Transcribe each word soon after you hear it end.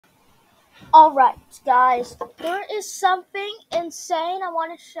Alright, guys, there is something insane I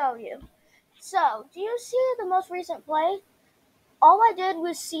want to show you. So, do you see the most recent play? All I did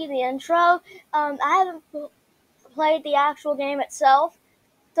was see the intro. I haven't played the actual game itself,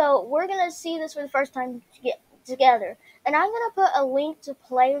 so we're going to see this for the first time together. And I'm going to put a link to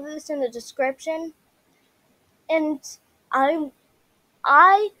play this in the description. And it's all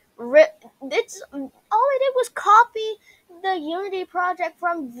I did was copy the Unity project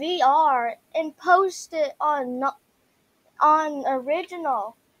from VR and post it on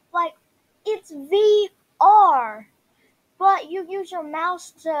original. Like, it's VR, but you use your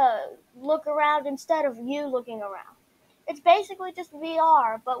mouse to look around instead of you looking around. It's basically just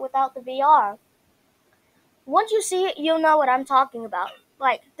VR, but without the VR. Once you see it, you'll know what I'm talking about.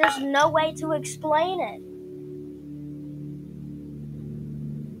 Like, there's no way to explain it.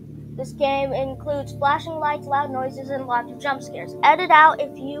 This game includes flashing lights, loud noises, and lots of jump scares. Edit out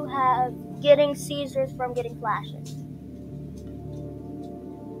if you have getting seizures from getting flashes.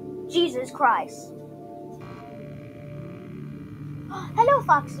 Jesus Christ. Hello,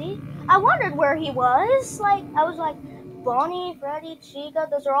 Foxy. I wondered where he was. I was like, Bonnie, Freddy, Chica,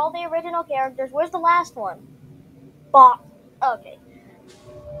 those are all the original characters. Where's the last one? Okay.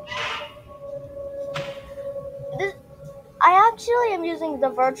 I actually am using the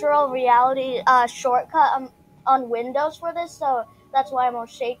virtual reality shortcut on Windows for this, so that's why I'm all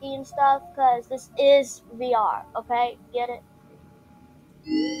shaky and stuff, because this is VR, okay? Get it?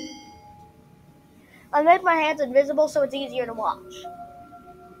 I made my hands invisible so it's easier to watch.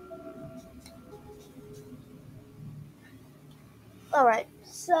 Alright,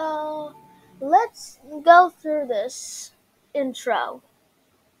 so let's go through this intro.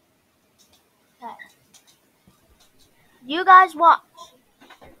 Okay. You guys watch.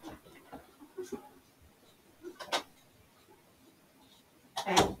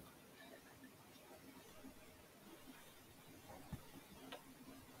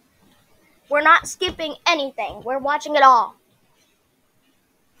 We're not skipping anything. We're watching it all.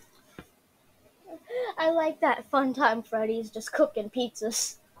 I like that Fun Time Freddy's just cooking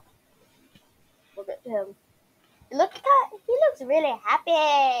pizzas. Look at him. Look at that. He looks really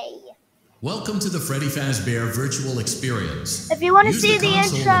happy. Welcome to the Freddy Fazbear virtual experience. If you want to see the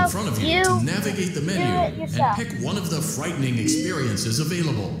intro, in front of you to navigate the menu and pick one of the frightening experiences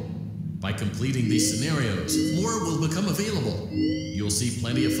available. By completing these scenarios, more will become available. You'll see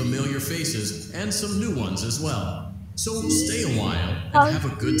plenty of familiar faces and some new ones as well. So stay a while and have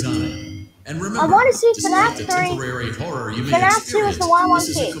a good time. And remember, I want to see despite FNAF the 3. temporary horror you may FNAF 2 is experience, the one I want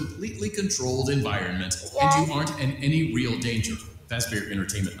this to is a see. completely controlled environment, Yes. and you aren't in any real danger. Fazbear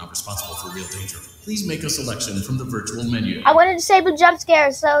Entertainment not responsible for real danger. Please make a selection from the virtual menu. I want to disable jump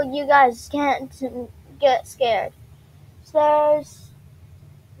scares so you guys can't get scared.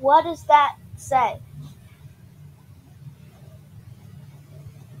 What does that say?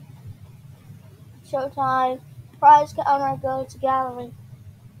 Showtime. Prize counter. Go to gallery.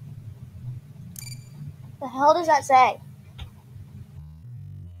 The hell does that say?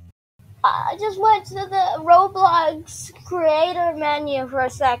 I just went to the Roblox creator menu for a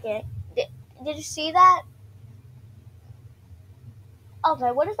second. Did you see that?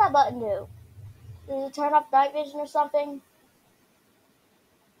 Okay, what does that button do? Does it turn off night vision or something?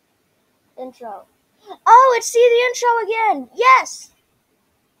 Intro. Oh, it's see the intro again. Yes.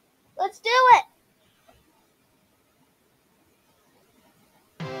 Let's do it.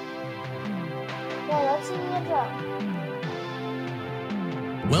 Okay, let's see the intro.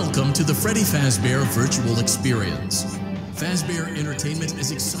 Welcome to the Freddy Fazbear virtual experience. Fazbear Entertainment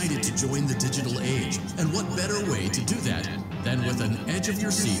is excited to join the digital age, and what better way to do that than with an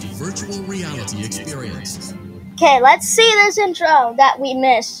edge-of-your-seat virtual reality experience. Okay, let's see this intro that we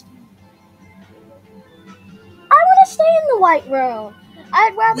missed. I want to stay in the white room.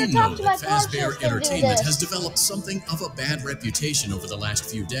 I'd rather talk to my conscience Fazbear than do Entertainment this. has developed something of a bad reputation over the last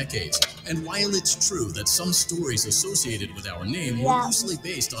few decades, and while it's true that some stories associated with our name were loosely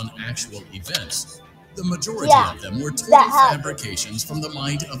based on actual events, the majority of them were total fabrications from the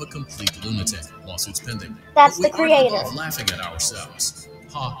mind of a complete lunatic. Lawsuits pending. That's but the creator. We aren't above laughing at ourselves.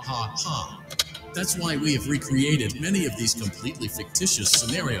 Ha ha ha. That's why we have recreated many of these completely fictitious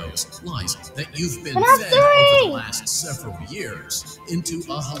scenarios, lies that you've been fed over the last several years, into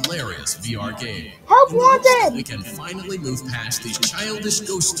a hilarious VR game. Help wanted! We can finally move past these childish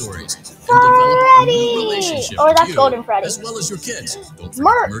ghost stories and develop a new relationship with you, Golden Freddy. as well as your kids. Don't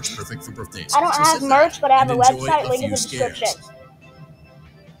forget merch perfect for birthdays. I don't have merch, but I have a website, link in the description.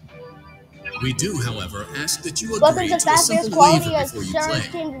 We do, however, ask that you Welcome agree to to a Fast simple Quality waiver before you play. Assurance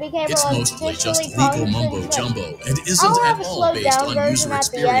Team to be capable It's of mostly just officially legal constantly. mumbo-jumbo and isn't I'll have at a all slowed based down on user version at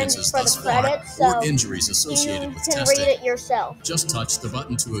the end experiences for the thus far credits, or so injuries associated you with can read testing. it yourself. Just touch the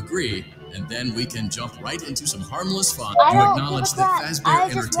button to agree, and then we can jump right into some harmless fun. I You don't give a acknowledge that crap. Fazbear I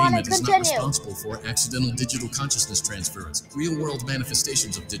just want to Entertainment is not continue. responsible for accidental digital consciousness transference, real-world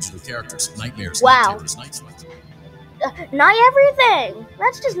manifestations of digital characters, nightmares, night Wow. terrors, night sweats. Night everything.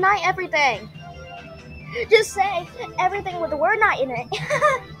 Let's just night everything. Just say everything with the word night in it.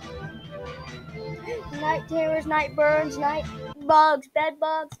 Night terrors, night burns, night bugs, bed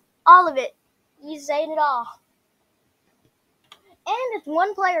bugs, all of it. You saying it all. And it's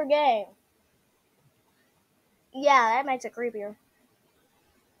one player game. Yeah, that makes it creepier.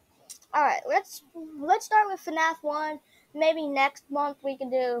 Alright, let's start with FNAF 1. Maybe next month we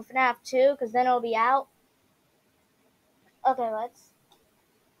can do FNAF 2, because then it'll be out. Okay, let's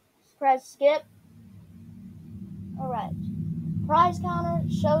press skip. Alright. Prize counter,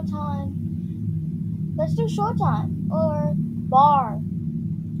 showtime. Let's do showtime. Or bar.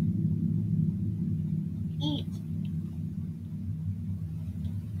 Eat.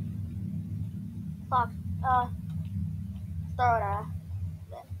 Fuck. Throw it out.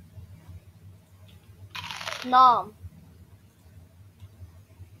 Nom.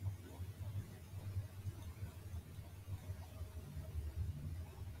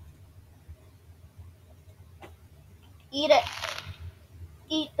 Eat it.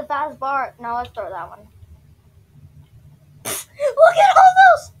 Eat the fast bar. No, let's throw that one. Look at all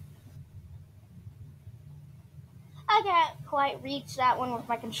those! I can't quite reach that one with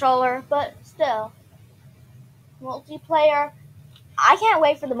my controller, but still. Multiplayer. I can't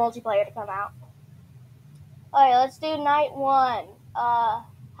wait for the multiplayer to come out. Alright, let's do night 1. How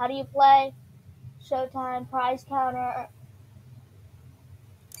do you play? Showtime, prize counter.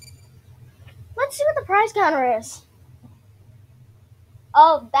 Let's see what the prize counter is.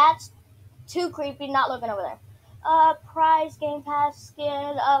 Oh, that's too creepy, not looking over there. Prize, Game Pass,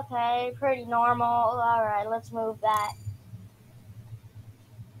 skin, okay, pretty normal. Alright, let's move that.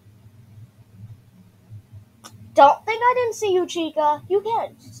 Don't think I didn't see you, Chica. You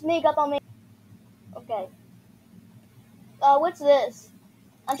can't sneak up on me. Okay. What's this?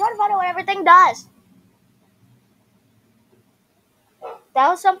 I'm trying to find out what everything does. That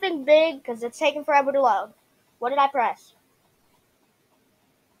was something big, because it's taking forever to load. What did I press?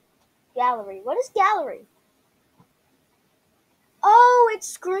 Gallery. What is gallery? Oh,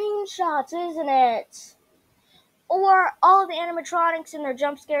 it's screenshots, isn't it? Or all the animatronics and their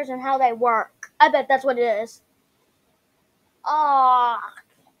jump scares and how they work. I bet that's what it is.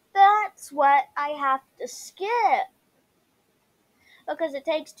 That's what I have to skip. Because it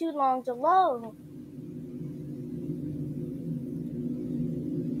takes too long to load.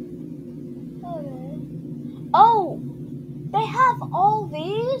 Okay. Oh, they have all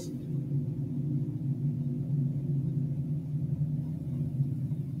these?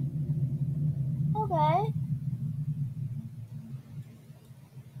 Okay.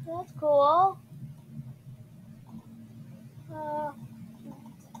 That's cool.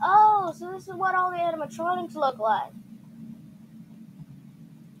 Oh, so this is what all the animatronics look like.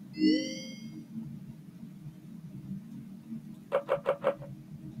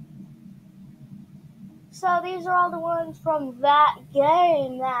 So these are all the ones from that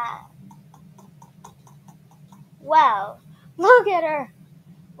game that... Wow. Look at her.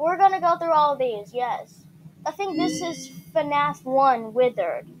 We're going to go through all of these, yes. I think this is FNAF 1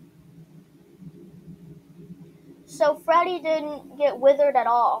 Withered. So Freddy didn't get withered at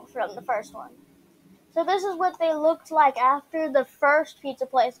all from the first one. So this is what they looked like after the first pizza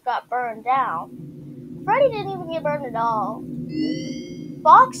place got burned down. Freddy didn't even get burned at all.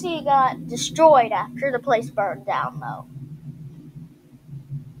 Foxy got destroyed after the place burned down, though.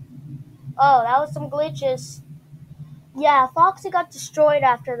 Oh, that was some glitches. Yeah, Foxy got destroyed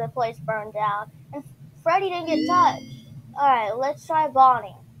after the place burned down. And Freddy didn't get touched. Alright, let's try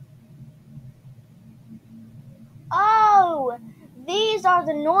Bonnie. Oh, these are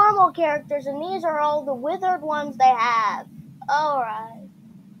the normal characters, and these are all the withered ones they have. Alright.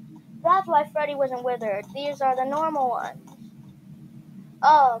 That's why Freddy wasn't withered. These are the normal ones.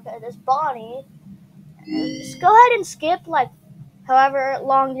 Oh, okay, this Bonnie. Just go ahead and skip, like, however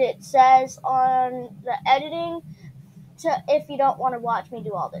long it says on the editing, if you don't want to watch me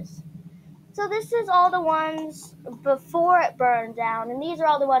do all this. So this is all the ones before it burned down, and these are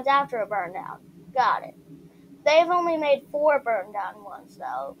all the ones after it burned down. Got it. They've only made 4 burned down ones,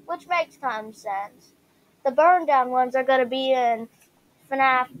 though, which makes kind of sense. The burned down ones are going to be in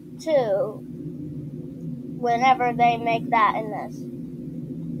FNAF 2 whenever they make that in this.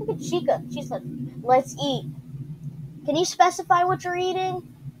 at Chica. She said, "Let's eat." Can you specify what you're eating?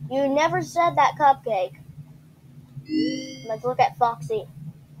 You never said that cupcake. Let's look at Foxy.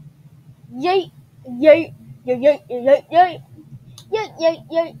 Yay, yay, yay, yay, yay, yay. Yay, yay,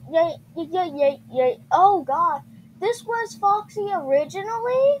 yay, yay, yay, yay, yay. Oh god. This was Foxy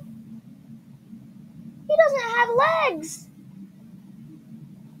originally? He doesn't have legs.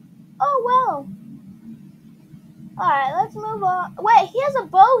 Oh well. Alright, let's move on. Wait, he has a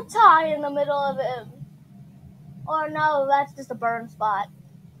bow tie in the middle of him. Or no, that's just a burn spot.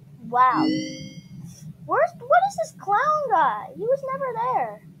 Wow. What is this clown guy? He was never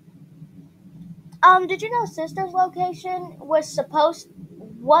there. Did you know Sister's location was supposed...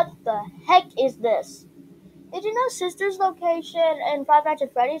 What the heck is this? Did you know Sister's location in Five Nights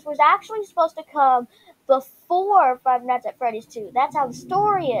at Freddy's was actually supposed to come before Five Nights at Freddy's 2? That's how the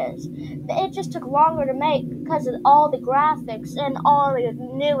story is. It just took longer to make because of all the graphics and all the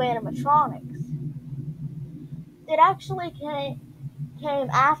new animatronics. It actually came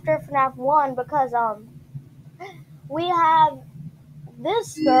after FNAF 1 because we have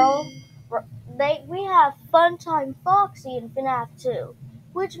this girl. We have Funtime Foxy in FNAF 2,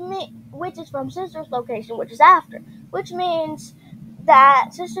 which is from Sister's location, which is after. Which means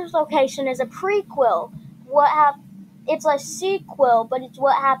that Sister's location is a prequel. It's a sequel, but it's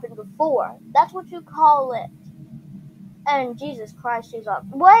what happened before. That's what you call it. And Jesus Christ, she's up.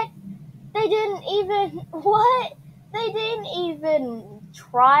 What? They didn't even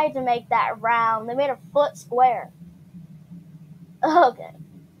try to make that round. They made a foot square. Okay.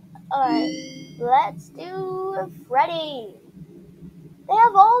 Alright. Let's do Freddy. They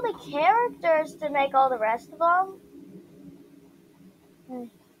have all the characters to make all the rest of them. I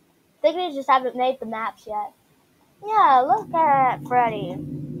think they just haven't made the maps yet. Yeah, look at Freddy.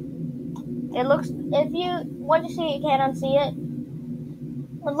 It looks, once you see it, you can't unsee it.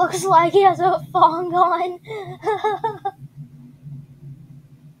 It looks like he has a thong on.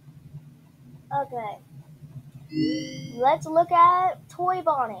 Okay. Let's look at Toy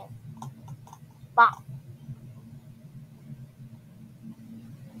Bonnie. Bop.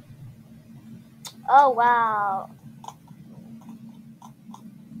 Oh, wow.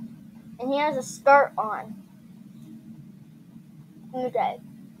 And he has a skirt on. Okay.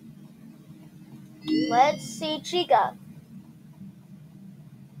 Let's see Chica.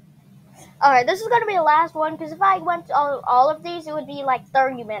 Alright, this is going to be the last one, because if I went to all of these, it would be like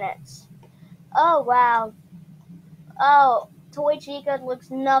 30 minutes. Oh, wow. Oh, Toy Chica looks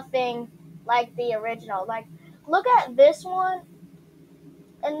nothing like the original. Like, look at this one,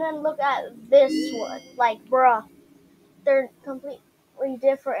 and then look at this one. Like, bruh, they're completely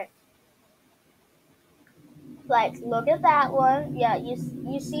different. Like, look at that one. Yeah,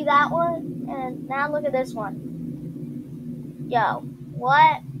 you see that one? And now look at this one. Yo,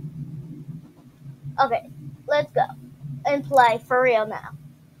 what? Okay, let's go and play for real now.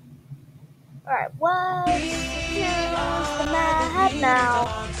 Alright, what's the map now?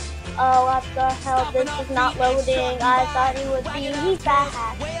 Oh, what the hell, this is not loading. I thought it would be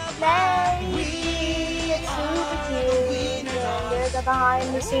fast. Maybe it's super cute. And there's a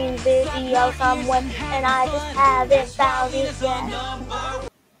behind the scenes video somewhere, and I just haven't found it yet.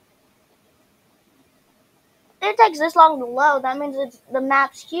 It takes this long to load. That means the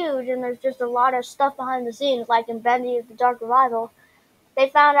map's huge, and there's just a lot of stuff behind the scenes, like in Bendy the Dark Revival. They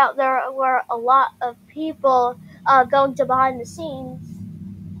found out there were a lot of people going to behind the scenes.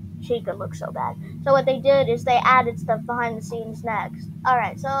 Chica looks so bad. So what they did is they added stuff behind the scenes next.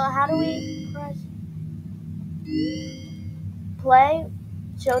 Alright, so how do we press play?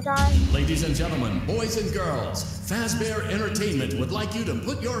 Showtime? Ladies and gentlemen, boys and girls, Fazbear Entertainment would like you to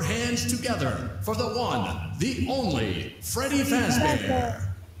put your hands together for the one, the only, Freddy Fazbear.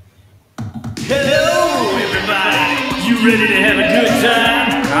 Hello, everybody! You ready to have a good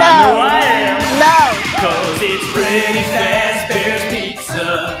time? No. I know I am. No. Cause it's Freddy Fazbear's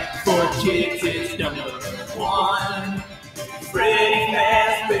Pizza. For kids, it's #1. Freddy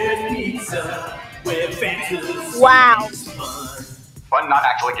Fazbear's Pizza. Where fans Wow. Fun not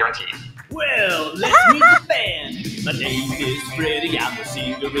actually guaranteed. Well, let's meet the band. My name is Freddy, I'm the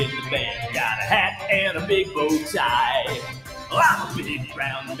singer in the band. Got a hat and a big bow tie. I'm a big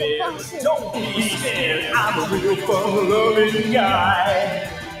brown bear, but don't be scared. I'm a real fun-loving guy.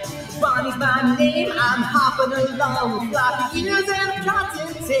 Bonnie's my name, I'm hopping along with floppy ears and a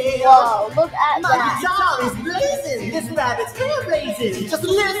cotton tail. Whoa, look at My that. guitar is blazing, this rabbit's hair blazing. Just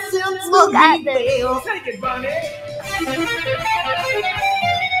listen to Look me at this. wail. Take it, Bonnie.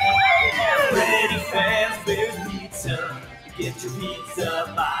 Freddy Fazbear's Pizza. Get your pizza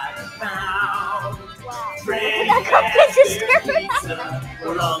by the pound. Wow. Freddy That cupcake's just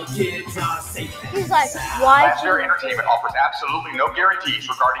He's like, why? Fazbear Entertainment offers absolutely no guarantees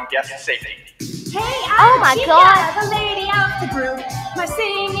regarding guest safety. Hey, Oh my Chica, God. the lady of the group. My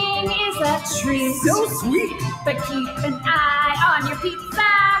singing is a treat. So sweet, But keep an eye on your pizza.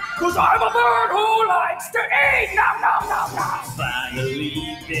 cause I'm a bird who likes to eat. Nom, nom, nom, nom.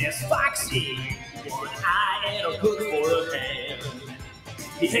 Finally, there's Foxy. One eye and a hook for a hand.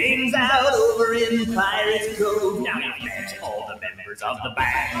 He hangs out over in Pirate's Cove. Now he met all the members of the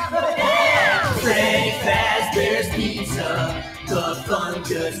band. Freddy Fazbear's Pizza. The fun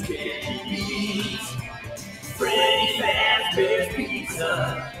just can't be beat. Freddy Fazbear's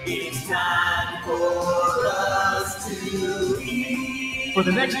Pizza. It's time for us to eat. For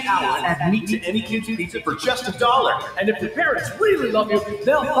the next hour, add meat to any kid's pizza for just $1. And if your parents really love you,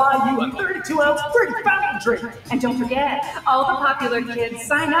 they'll buy you a 32-ounce free fountain drink. And don't forget, all the popular kids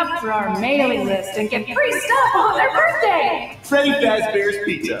sign up for our mailing list and get free stuff on their birthday. Freddy Fazbear's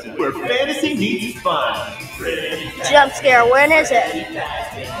Pizza, where fantasy meets fun. Jump scare, when is it?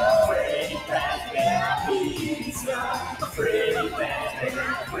 Freddy Fazbear Pizza. Freddy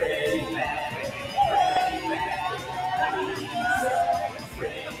Fazbear, Freddy Fazbear.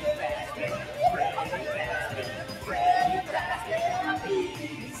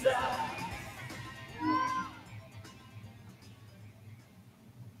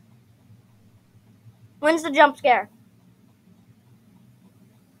 When's the jump scare?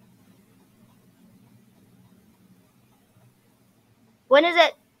 When is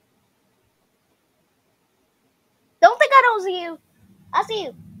it? Don't think I don't see you. I see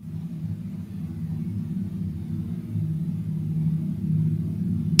you.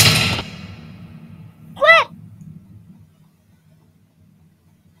 Quit!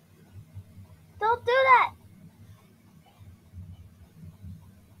 Don't do that.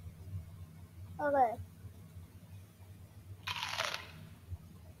 Okay.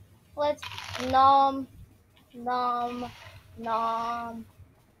 Let's nom.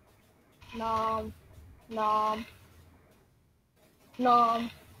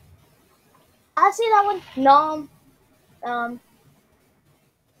 I see that one. Nom.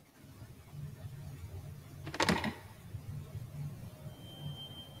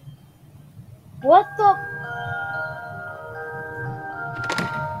 What the?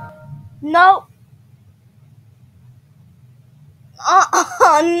 No.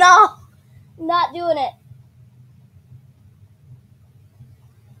 No. Not doing it.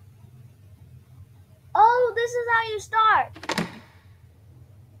 Oh, this is how you start.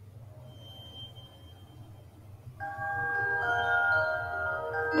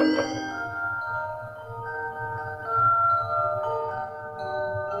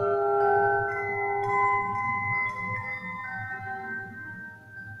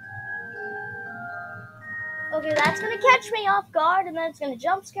 Okay, that's gonna catch me off guard, and then it's gonna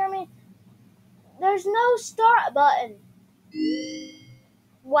jump scare me. There's no start button.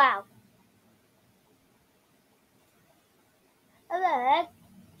 Wow. What the heck?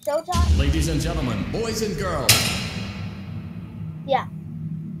 Showtime? Ladies and gentlemen, boys and girls. Yeah.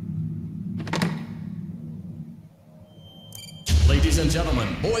 Ladies and gentlemen,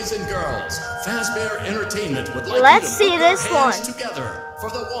 boys and girls, Fazbear Entertainment would like Let's you to see put your this hands one. together for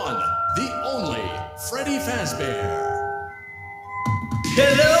the one, the only, Freddy Fazbear.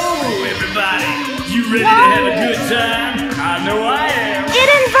 Hello, everybody. You ready to have a good time? I know I am. It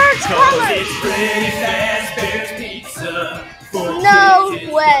inverts Cause colors. it's Freddy Fazbear's Pizza. For No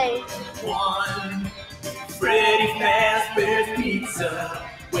kids way. One. Freddy Fazbear's Pizza,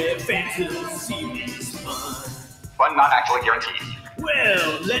 where fantasy is fun. But not actually guaranteed.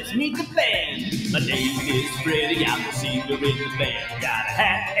 Well, let's meet the band. My name is Freddy, I'm the singer in the band. Got a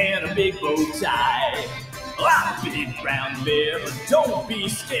hat and a big bow tie. Oh, I'm a big brown bear, but don't be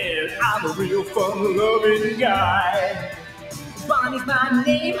scared. I'm a real fun-loving guy. Bonnie's my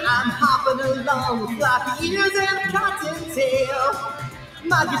name, I'm hopping along with floppy ears and a cottontail.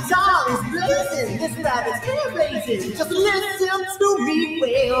 My guitar is blazing, this rabbit's hair raising. Just listen to me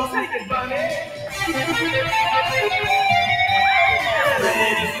wail. Take it, Bunny.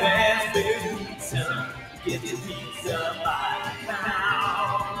 Freddy Fazbear's Pizza, get your pizza by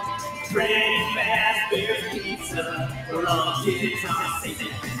now. Freddy Fazbear's Pizza, for all kids are safe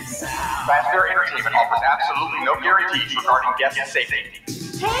and sound. Fazbear Entertainment offers absolutely no guarantees regarding guest safety.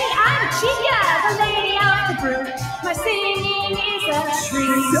 Hey, I'm Chica, the lady of the group. My singing is a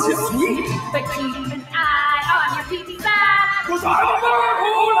treat. So sweet, But keep an eye on your pizza. cause I'm a bird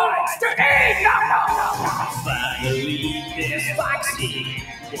who likes to eat. Nom, nom, nom, nom. Finally, there's Foxy,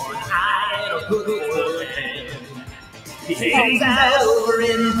 one eye and a hook for a hand. He hangs out over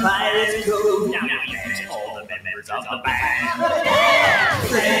in Pirate's Cove. Now he met all the members of the band.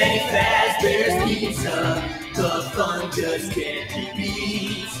 Freddy Fazbear's Pizza, the fun just can't be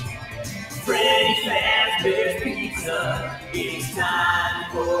beat. Freddy Fazbear's Pizza, it's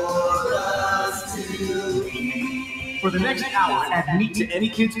time for us to eat. For the next hour, add meat to any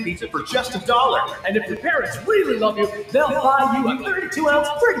kid's pizza for just $1. And if your parents really love you, they'll buy you a 32-ounce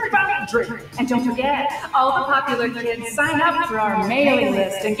free fountain drink. And don't forget, all the popular kids sign up for our mailing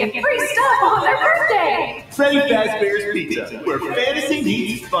list and get free stuff on their birthday. Freddy Fazbear's Pizza, where fantasy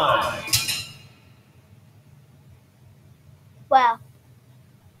meets fun. Well,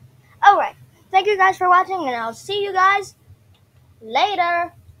 alright. Thank you guys for watching, and I'll see you guys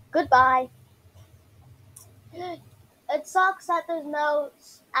later. Goodbye. It sucks that there's no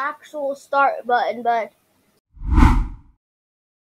actual start button, but